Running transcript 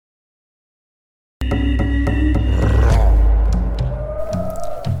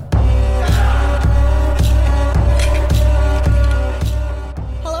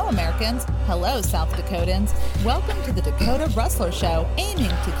Dakotans. Hello, South Dakotans. Welcome to the Dakota Rustler Show, aiming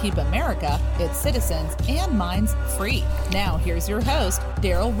to keep America, its citizens, and minds free. Now, here's your host,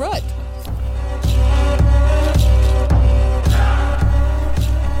 Daryl Root.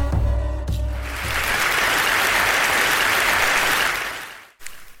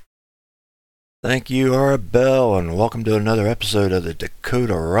 Thank you, Arabelle, and welcome to another episode of the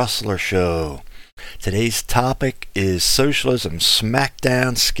Dakota Rustler Show. Today's topic is Socialism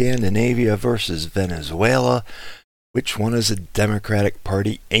Smackdown, Scandinavia versus Venezuela. Which one is the Democratic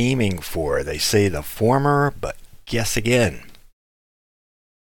Party aiming for? They say the former, but guess again.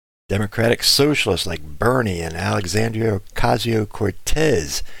 Democratic socialists like Bernie and Alexandria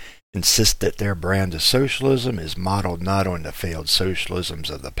Ocasio-Cortez insist that their brand of socialism is modeled not on the failed socialisms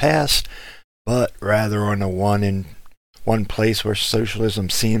of the past, but rather on the one place where socialism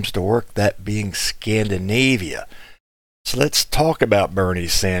seems to work, that being Scandinavia. So let's talk about Bernie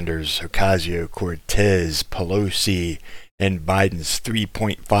Sanders, Ocasio-Cortez, Pelosi, and Biden's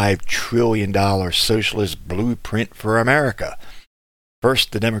 $3.5 trillion socialist blueprint for America.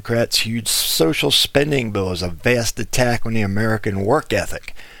 First, the Democrats' huge social spending bill is a vast attack on the American work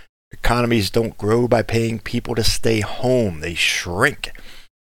ethic. Economies don't grow by paying people to stay home, they shrink.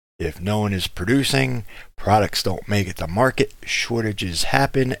 If no one is producing, products don't make it to market, shortages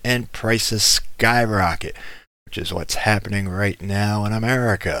happen, and prices skyrocket, which is what's happening right now in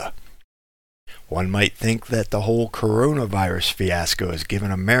America. One might think that the whole coronavirus fiasco has given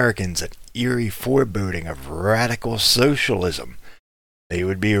Americans an eerie foreboding of radical socialism. They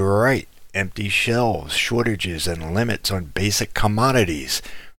would be right. Empty shelves, shortages, and limits on basic commodities.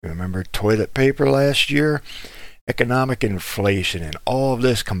 Remember toilet paper last year? Economic inflation, and all of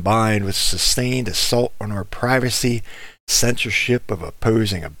this combined with sustained assault on our privacy, censorship of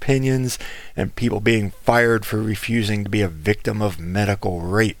opposing opinions, and people being fired for refusing to be a victim of medical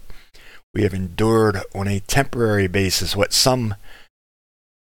rape. We have endured on a temporary basis what some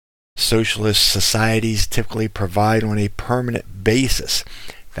socialist societies typically provide on a permanent basis.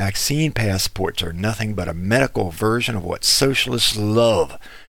 Vaccine passports are nothing but a medical version of what socialists love: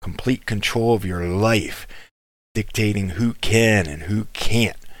 complete control of your life, dictating who can and who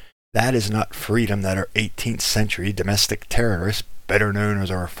can't. That is not freedom that our 18th century domestic terrorists, better known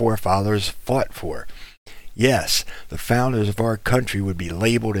as our forefathers, fought for. Yes, the founders of our country would be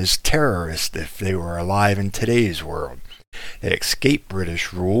labeled as terrorists if they were alive in today's world. They escaped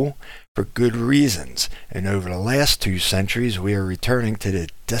British rule for good reasons, and over the last 2 centuries we are returning to the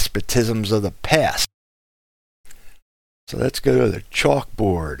despotisms of the past. So let's go to the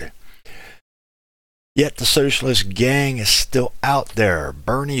chalkboard. Yet the socialist gang is still out there.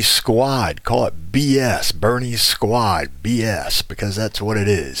 Bernie's squad, call it BS, Bernie's squad, BS, because that's what it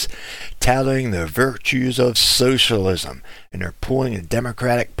is. Touting the virtues of socialism, and they're pulling the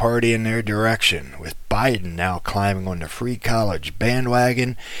Democratic Party in their direction, with Biden now climbing on the free college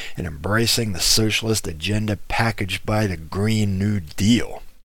bandwagon and embracing the socialist agenda packaged by the Green New Deal.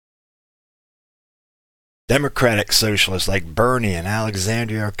 Democratic socialists like Bernie and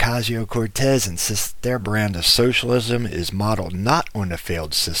Alexandria Ocasio-Cortez insist their brand of socialism is modeled not on the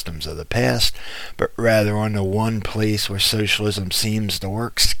failed systems of the past, but rather on the one place where socialism seems to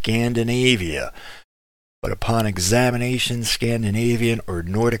work, Scandinavia. But upon examination, Scandinavian or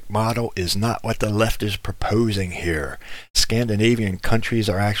Nordic model is not what the left is proposing here. Scandinavian countries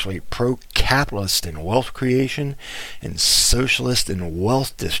are actually pro-capitalist in wealth creation and socialist in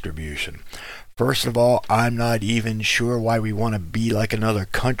wealth distribution. First of all, I'm not even sure why we want to be like another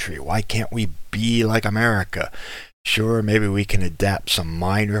country. Why can't we be like America? Sure, maybe we can adapt some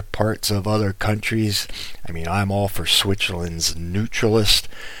minor parts of other countries. I mean, I'm all for Switzerland's neutralist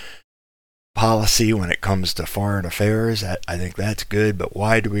policy when it comes to foreign affairs. I think that's good, but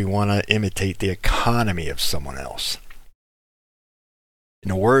why do we want to imitate the economy of someone else? In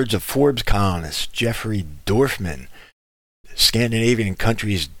the words of Forbes columnist Jeffrey Dorfman, Scandinavian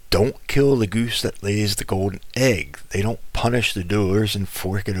countries don't kill the goose that lays the golden egg. They don't punish the doers and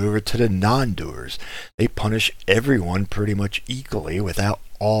fork it over to the non-doers. They punish everyone pretty much equally without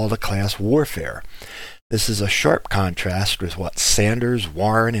all the class warfare. This is a sharp contrast with what Sanders,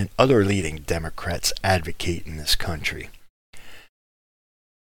 Warren, and other leading Democrats advocate in this country.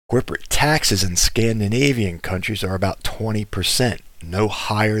 Corporate taxes in Scandinavian countries are about 20%, no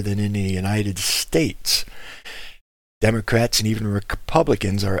higher than in the United States. Democrats and even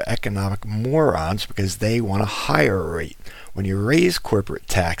Republicans are economic morons because they want a higher rate. When you raise corporate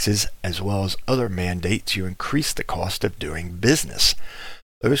taxes as well as other mandates, you increase the cost of doing business.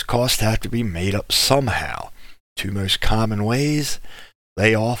 Those costs have to be made up somehow. 2 most common ways: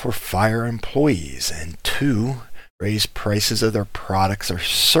 lay off or fire employees, and 2, raise prices of their products or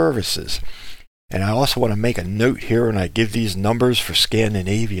services. And I also want to make a note here when I give these numbers for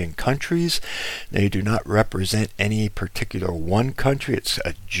Scandinavian countries. They do not represent any particular one country. It's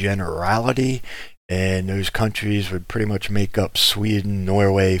a generality. And those countries would pretty much make up Sweden,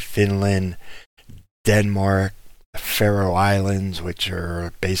 Norway, Finland, Denmark, Faroe Islands, which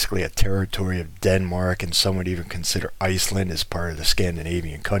are basically a territory of Denmark, and some would even consider Iceland as part of the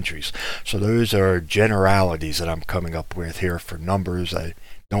Scandinavian countries. So those are generalities that I'm coming up with here for numbers. I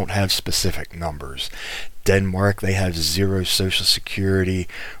don't have specific numbers. Denmark, they have 0 Social Security,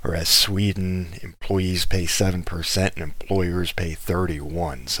 whereas Sweden, employees pay 7% and employers pay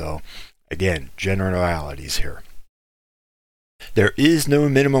 31%. So again, generalities here. There is no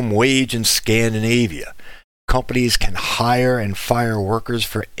minimum wage in Scandinavia. Companies can hire and fire workers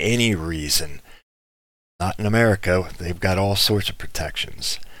for any reason. Not in America. They've got all sorts of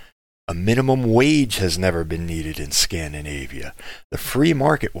protections. A minimum wage has never been needed in Scandinavia. The free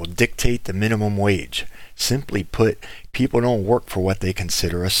market will dictate the minimum wage. Simply put, people don't work for what they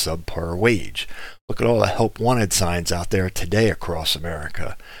consider a subpar wage. Look at all the help wanted signs out there today across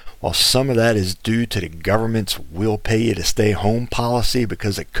America. While some of that is due to the government's "we'll pay you to stay home" policy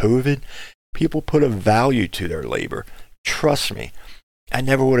because of COVID, people put a value to their labor. Trust me, I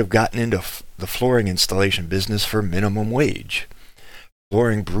never would have gotten into the flooring installation business for minimum wage.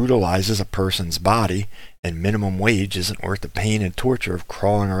 Flooring brutalizes a person's body, and minimum wage isn't worth the pain and torture of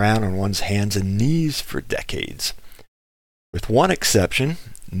crawling around on one's hands and knees for decades. With one exception,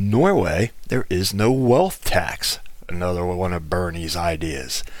 Norway, there is no wealth tax. Another one of Bernie's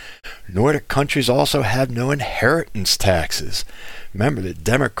ideas. Nordic countries also have no inheritance taxes. Remember that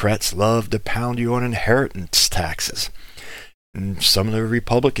Democrats love to pound you on inheritance taxes. And some of the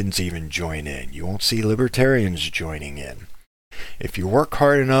Republicans even join in. You won't see libertarians joining in. If you work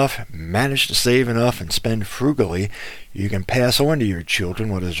hard enough, manage to save enough, and spend frugally, you can pass on to your children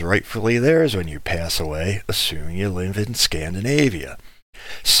what is rightfully theirs when you pass away, assuming you live in Scandinavia.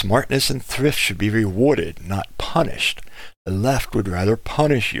 Smartness and thrift should be rewarded, not punished. The left would rather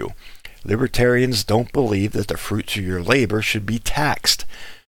punish you. Libertarians don't believe that the fruits of your labor should be taxed.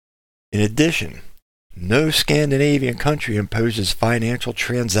 In addition, no Scandinavian country imposes financial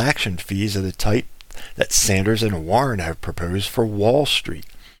transaction fees of the type that Sanders and Warren have proposed for Wall Street.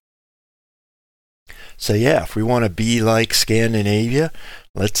 So yeah, if we want to be like Scandinavia,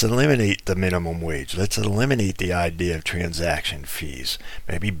 let's eliminate the minimum wage. Let's eliminate the idea of transaction fees.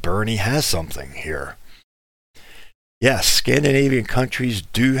 Maybe Bernie has something here. Yes, Scandinavian countries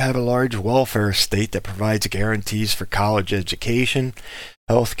do have a large welfare state that provides guarantees for college education,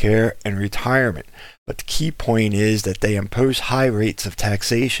 health care, and retirement. But the key point is that they impose high rates of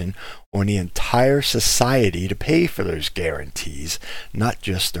taxation on the entire society to pay for those guarantees, not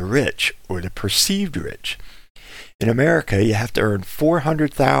just the rich or the perceived rich. In America, you have to earn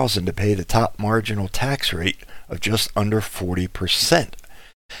 $400,000 to pay the top marginal tax rate of just under 40%.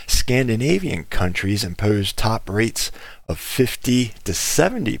 Scandinavian countries impose top rates of 50 to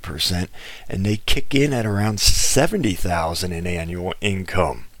 70%, and they kick in at around $70,000 in annual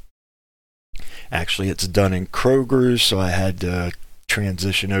income. Actually, it's done in Kroger's, so I had to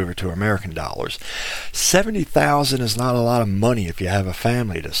transition over to American dollars. $70,000 is not a lot of money if you have a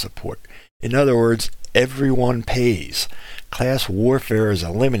family to support. In other words, everyone pays. Class warfare is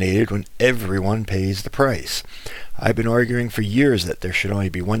eliminated when everyone pays the price. I've been arguing for years that there should only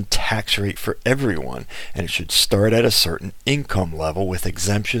be one tax rate for everyone, and it should start at a certain income level with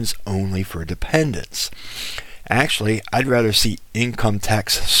exemptions only for dependents. Actually, I'd rather see income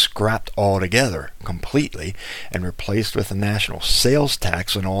tax scrapped altogether, completely, and replaced with a national sales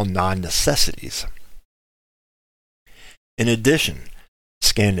tax on all non-necessities. In addition,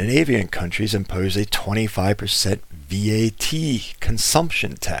 Scandinavian countries impose a 25% VAT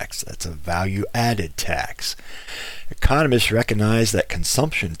consumption tax. That's a value-added tax. Economists recognize that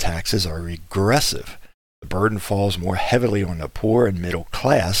consumption taxes are regressive. The burden falls more heavily on the poor and middle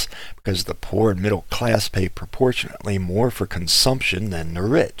class because the poor and middle class pay proportionately more for consumption than the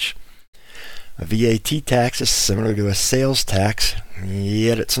rich. A VAT tax is similar to a sales tax,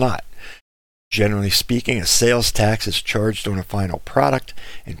 yet it's not. Generally speaking, a sales tax is charged on a final product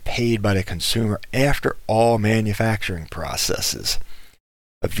and paid by the consumer after all manufacturing processes.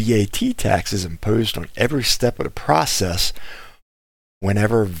 A VAT tax is imposed on every step of the process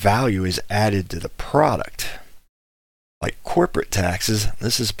whenever value is added to the product. Like corporate taxes,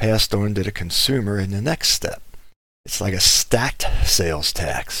 this is passed on to the consumer in the next step. It's like a stacked sales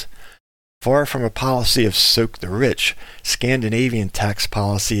tax. Far from a policy of soak the rich, Scandinavian tax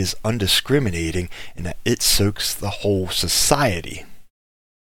policy is undiscriminating in that it soaks the whole society.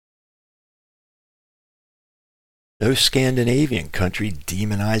 No Scandinavian country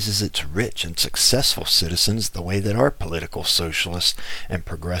demonizes its rich and successful citizens the way that our political socialists and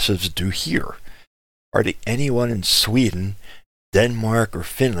progressives do here. Hardly anyone in Sweden, Denmark, or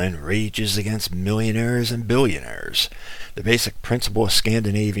Finland rages against millionaires and billionaires. The basic principle of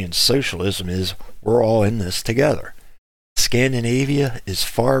Scandinavian socialism is we're all in this together. Scandinavia is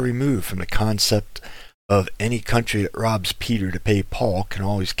far removed from the concept of any country that robs Peter to pay Paul can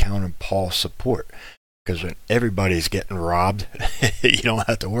always count on Paul's support. Because when everybody's getting robbed, you don't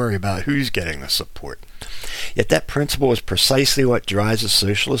have to worry about who's getting the support. Yet that principle is precisely what drives the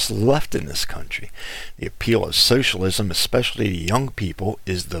socialist left in this country. The appeal of socialism, especially to young people,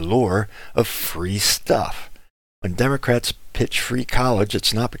 is the lure of free stuff. When Democrats pitch free college,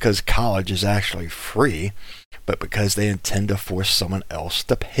 it's not because college is actually free, but because they intend to force someone else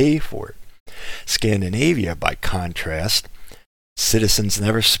to pay for it. Scandinavia, by contrast, citizens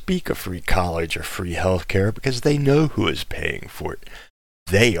never speak of free college or free health care because they know who is paying for it.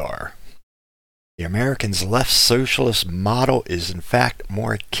 They are. The Americans' left socialist model is in fact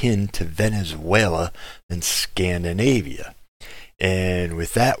more akin to Venezuela than Scandinavia. And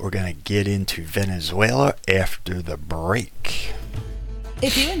with that, we're going to get into Venezuela after the break.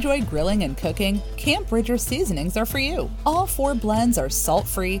 If you enjoy grilling and cooking, Camp Bridger seasonings are for you. All 4 blends are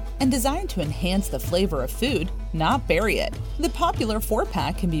salt-free and designed to enhance the flavor of food, not bury it. The popular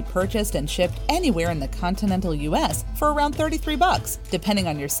 4-pack can be purchased and shipped anywhere in the continental U.S. for around $33, depending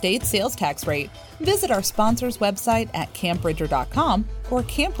on your state's sales tax rate. Visit our sponsor's website at campbridger.com or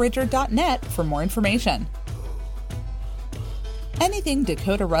campbridger.net for more information. Anything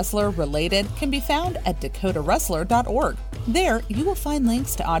Dakota Rustler related can be found at dakotarustler.org. There, you will find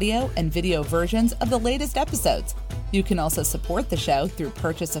links to audio and video versions of the latest episodes. You can also support the show through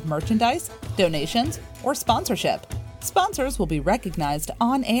purchase of merchandise, donations, or sponsorship. Sponsors will be recognized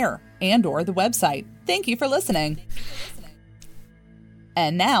on air and/or the website. Thank you for listening.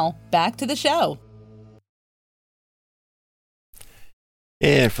 And now, back to the show.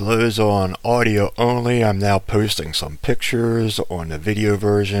 And for those on audio only, I'm now posting some pictures on the video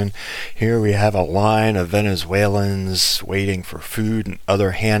version. Here we have a line of Venezuelans waiting for food and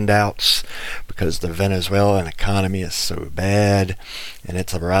other handouts because the Venezuelan economy is so bad, and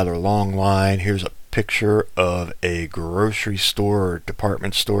it's a rather long line. Here's a picture of a grocery store or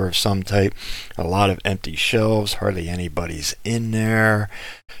department store of some type. A lot of empty shelves, hardly anybody's in there.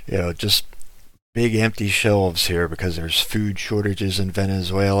 Just big empty shelves here because there's food shortages in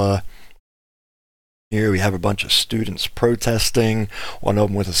Venezuela. Here we have a bunch of students protesting, one of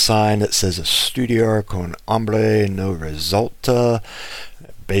them with a sign that says estudiar con hambre no resulta.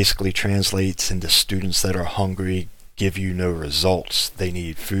 Basically translates into students that are hungry give you no results. They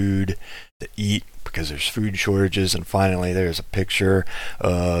need food to eat because there's food shortages. And finally, there's a picture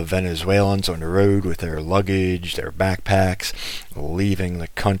of Venezuelans on the road with their luggage, their backpacks, leaving the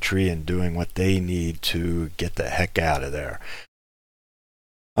country and doing what they need to get the heck out of there.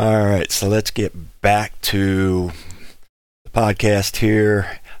 All right, so let's get back to the podcast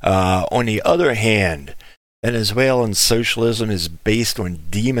here. On the other hand, Venezuelan socialism is based on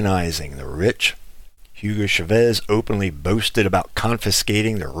demonizing the rich. Hugo Chavez openly boasted about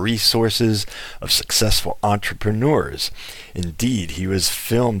confiscating the resources of successful entrepreneurs. Indeed, he was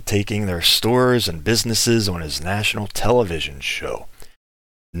filmed taking their stores and businesses on his national television show.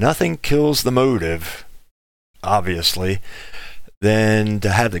 Nothing kills the motive, obviously, than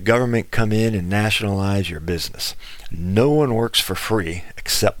to have the government come in and nationalize your business. No one works for free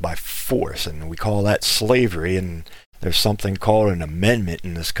except by force, and we call that slavery, and there's something called an amendment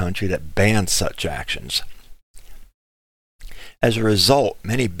in this country that bans such actions. As a result,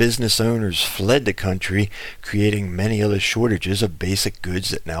 many business owners fled the country, creating many of the shortages of basic goods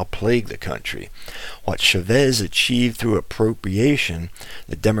that now plague the country. What Chavez achieved through appropriation,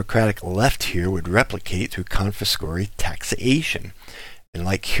 the Democratic left here would replicate through confiscatory taxation. And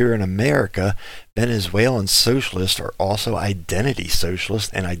like here in America, Venezuelan socialists are also identity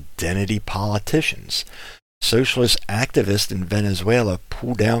socialists and identity politicians. Socialist activists in Venezuela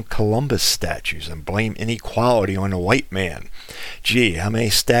pull down Columbus statues and blame inequality on the white man. Gee, how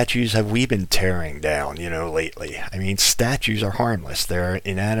many statues have we been tearing down, lately? I mean, statues are harmless. They're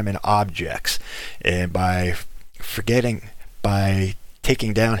inanimate objects. And by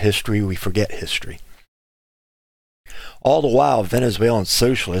taking down history, we forget history. All the while, Venezuelan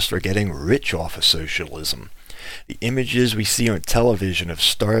socialists are getting rich off of socialism. The images we see on television of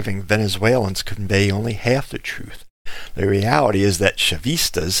starving Venezuelans convey only half the truth. The reality is that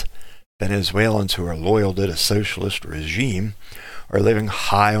Chavistas, Venezuelans who are loyal to the socialist regime, are living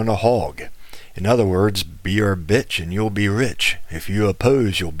high on the hog. In other words, be our bitch and you'll be rich. If you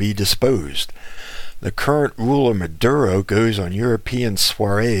oppose, you'll be disposed. The current ruler Maduro goes on European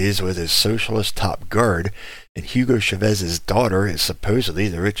soirees with his socialist top guard, and Hugo Chavez's daughter is supposedly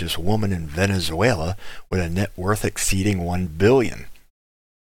the richest woman in Venezuela with a net worth exceeding $1 billion.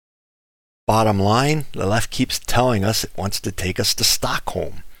 Bottom line, the left keeps telling us it wants to take us to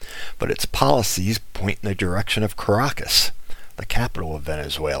Stockholm, but its policies point in the direction of Caracas, the capital of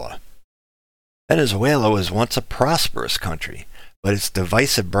Venezuela. Venezuela was once a prosperous country, but its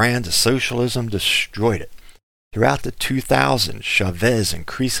divisive brand of socialism destroyed it. Throughout the 2000s, Chavez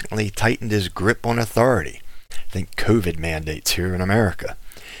increasingly tightened his grip on authority. Think COVID mandates here in America.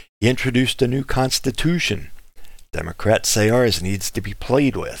 He introduced a new constitution. Democrats say ours needs to be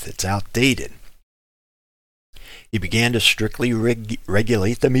played with. It's outdated. He began to strictly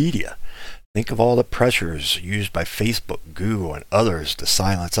regulate the media. Think of all the pressures used by Facebook, Google, and others to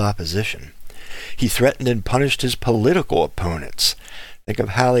silence opposition. He threatened and punished his political opponents. Think of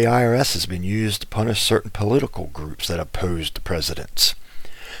how the IRS has been used to punish certain political groups that opposed the presidents.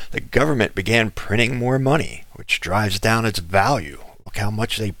 The government began printing more money, which drives down its value. Look how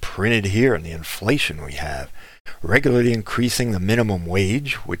much they printed here and the inflation we have. Regularly increasing the minimum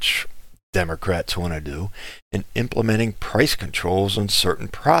wage, which Democrats want to do, and implementing price controls on certain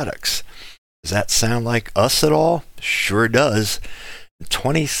products. Does that sound like us at all? Sure does. In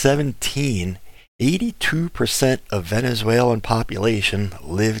 2017, 82% of Venezuelan population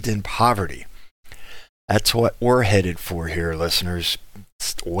lived in poverty. That's what we're headed for here, listeners.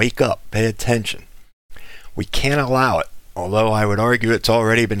 Just wake up, pay attention. We can't allow it, although I would argue it's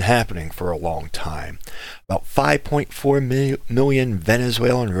already been happening for a long time. About 5.4 million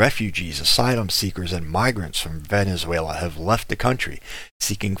Venezuelan refugees, asylum seekers, and migrants from Venezuela have left the country,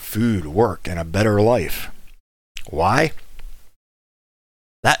 seeking food, work, and a better life. Why?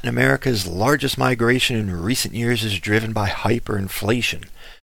 Latin America's largest migration in recent years is driven by hyperinflation,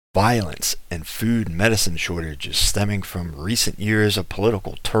 violence, and food and medicine shortages stemming from recent years of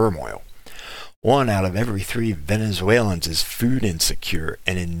political turmoil. 1 out of every 3 Venezuelans is food insecure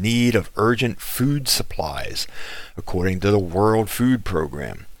and in need of urgent food supplies, according to the World Food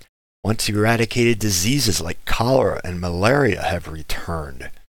Program. Once eradicated diseases like cholera and malaria have returned,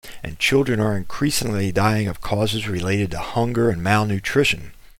 and children are increasingly dying of causes related to hunger and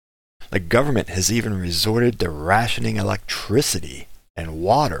malnutrition. The government has even resorted to rationing electricity and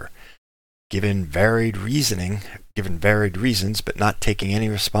water, given varied reasons, but not taking any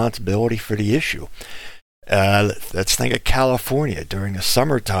responsibility for the issue. Let's think of California. During the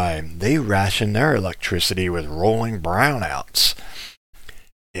summertime, they ration their electricity with rolling brownouts.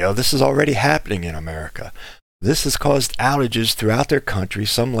 This is already happening in America. This has caused outages throughout their country,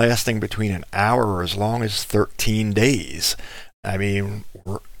 some lasting between an hour or as long as 13 days. I mean,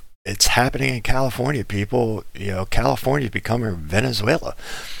 it's happening in California, people. California is becoming Venezuela.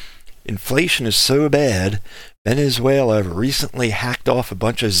 Inflation is so bad, Venezuela recently hacked off a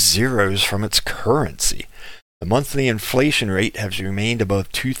bunch of zeros from its currency. The monthly inflation rate has remained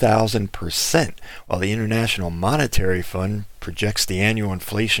above 2,000%, while the International Monetary Fund projects the annual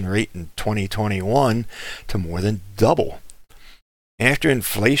inflation rate in 2021 to more than double. After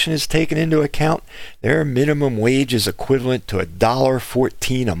inflation is taken into account, their minimum wage is equivalent to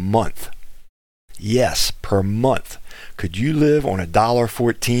 $1.14 a month. Yes, per month. Could you live on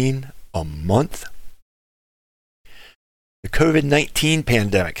 $1.14 a month? The COVID-19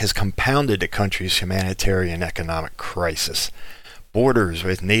 pandemic has compounded the country's humanitarian economic crisis. Borders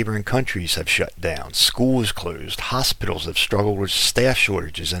with neighboring countries have shut down, schools closed, hospitals have struggled with staff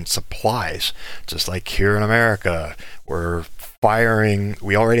shortages and supplies. Just like here in America,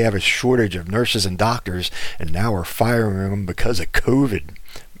 we already have a shortage of nurses and doctors, and now we're firing them because of COVID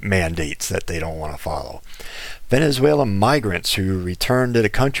mandates that they don't want to follow. Venezuelan migrants who returned to the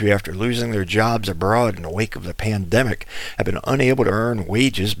country after losing their jobs abroad in the wake of the pandemic have been unable to earn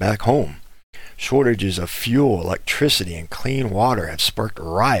wages back home. Shortages of fuel, electricity, and clean water have sparked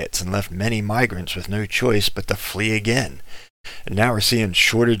riots and left many migrants with no choice but to flee again. And now we're seeing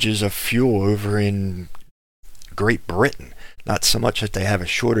shortages of fuel over in Great Britain. Not so much that they have a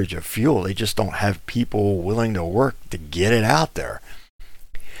shortage of fuel, they just don't have people willing to work to get it out there.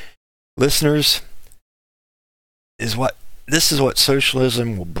 Listeners, this is what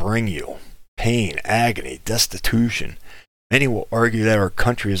socialism will bring you. Pain, agony, destitution. Many will argue that our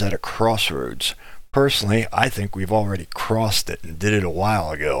country is at a crossroads. Personally, I think we've already crossed it and did it a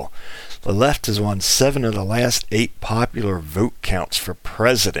while ago. The left has won 7 of the last 8 popular vote counts for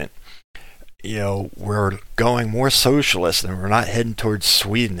president. We're going more socialist, and we're not heading towards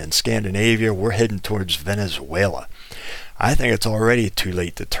Sweden and Scandinavia. We're heading towards Venezuela. I think it's already too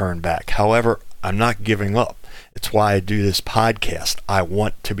late to turn back. However, I'm not giving up. It's why I do this podcast. I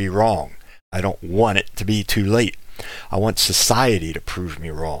want to be wrong. I don't want it to be too late. I want society to prove me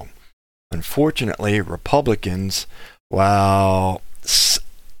wrong. Unfortunately, Republicans, while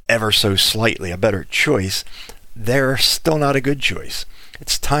ever so slightly a better choice, they're still not a good choice.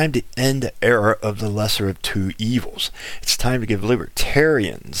 It's time to end the era of the lesser of two evils. It's time to give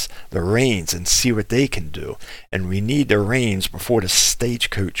libertarians the reins and see what they can do. And we need the reins before the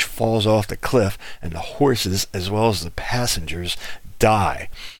stagecoach falls off the cliff and the horses as well as the passengers die.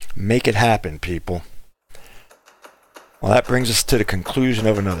 Make it happen, people. Well, that brings us to the conclusion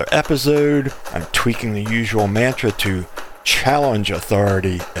of another episode. I'm tweaking the usual mantra to challenge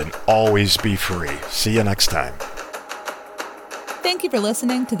authority and always be free. See you next time. Thank you for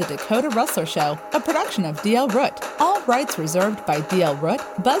listening to the Dakota Rustler Show, a production of D.L. Root. All rights reserved by D.L. Root,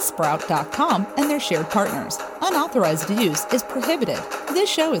 Buzzsprout.com, and their shared partners. Unauthorized use is prohibited. This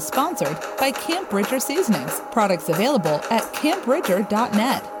show is sponsored by Camp Bridger Seasonings. Products available at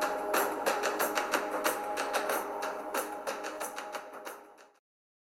campbridger.net.